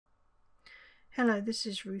Hello, this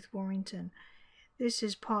is Ruth Warrington. This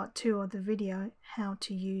is part 2 of the video, how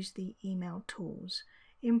to use the email tools.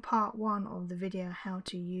 In part 1 of the video, how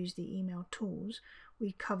to use the email tools,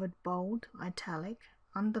 we covered bold, italic,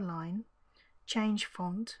 underline, change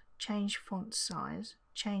font size,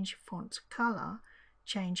 change font color,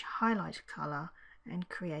 change highlight color, and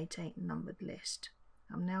create a numbered list.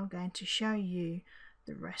 I'm now going to show you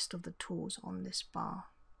the rest of the tools on this bar.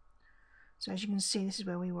 So as you can see, this is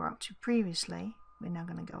where we were up to previously. We're now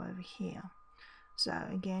going to go over here. So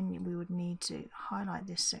again, we would need to highlight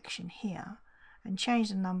this section here and change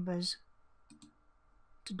the numbers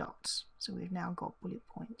to dots. So we've now got bullet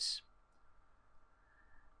points.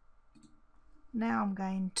 Now I'm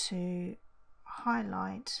going to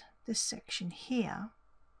highlight this section here,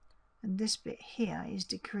 and this bit here is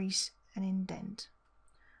decrease and indent.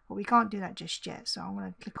 Well, we can't do that just yet, so I'm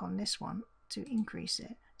going to click on this one to increase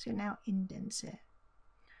it. So it now indents it.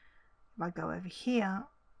 If I go over here,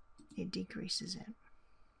 it decreases it.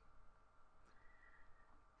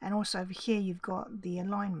 And also over here you've got the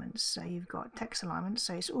alignments. So you've got text alignment,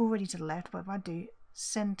 so it's already to the left, but if I do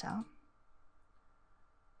center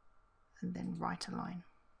and then right align,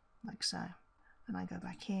 like so, and I go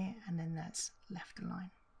back here and then that's left align.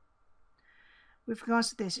 With regards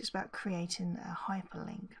to this, it's about creating a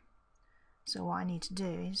hyperlink. So what I need to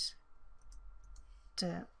do is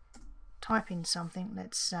to type in something,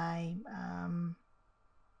 let's say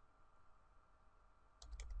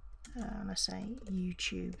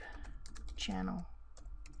YouTube channel,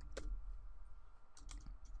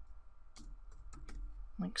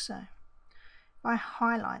 like so. If I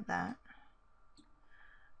highlight that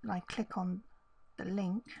and I click on the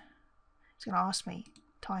link, it's going to ask me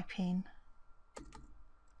type in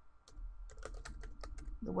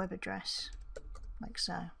the web address, like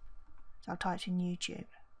so. So I've typed in YouTube.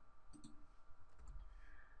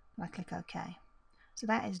 I click OK. So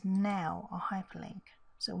that is now a hyperlink.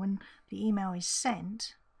 So when the email is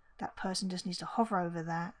sent, that person just needs to hover over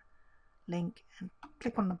that link and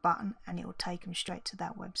click on the button and it will take them straight to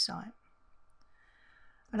that website.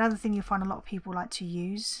 Another thing you'll find a lot of people like to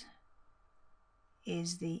use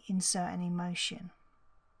is the insert an emotion.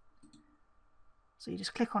 So you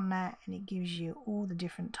just click on that and it gives you all the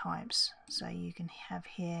different types. So you can have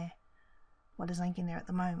here, well, there's nothing in there at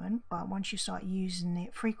the moment, but once you start using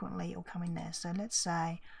it frequently, it'll come in there. So let's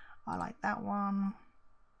say I like that one,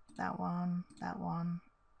 that one, that one.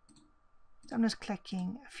 So I'm just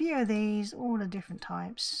clicking a few of these, all the different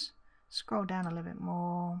types. Scroll down a little bit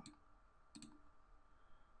more.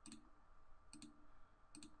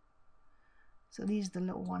 So these are the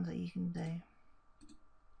little ones that you can do,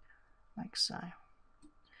 like so.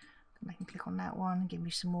 And I can click on that one, give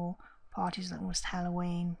me some more parties like almost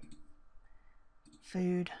Halloween.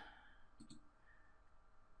 Food.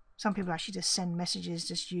 Some people actually just send messages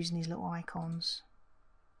just using these little icons.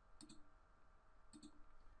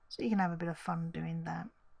 So you can have a bit of fun doing that.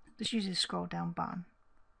 Just use the scroll down button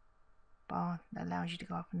bar that allows you to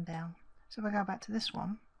go up and down. So if I go back to this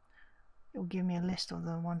one, it will give me a list of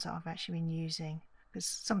the ones that I've actually been using. Because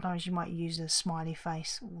sometimes you might use a smiley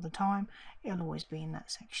face all the time. It'll always be in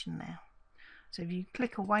that section there. So if you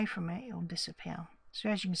click away from it, it will disappear. So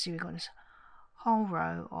as you can see, we've got this whole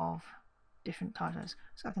row of different types.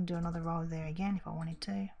 So I can do another row there again if I wanted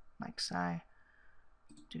to, like so.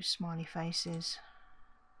 Do smiley faces.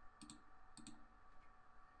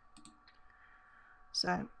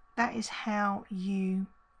 So that is how you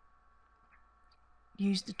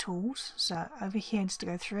use the tools. So over here, just to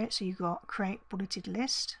go through it, so you've got create bulleted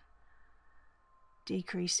list,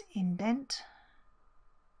 decrease indent,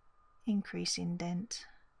 increase indent,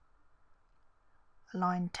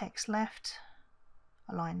 align text left,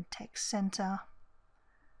 align text center,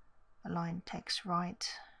 align text right,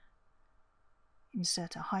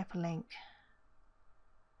 insert a hyperlink,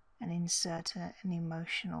 and insert an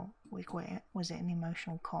emotional, was it an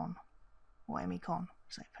emotional con, or emicon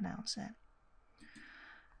as they pronounce it.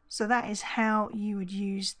 So that is how you would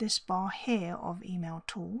use this bar here of email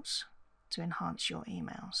tools to enhance your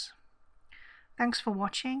emails. Thanks for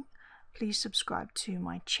watching. Please subscribe to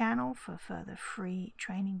my channel for further free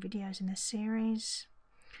training videos in this series.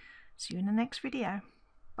 See you in the next video.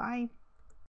 Bye.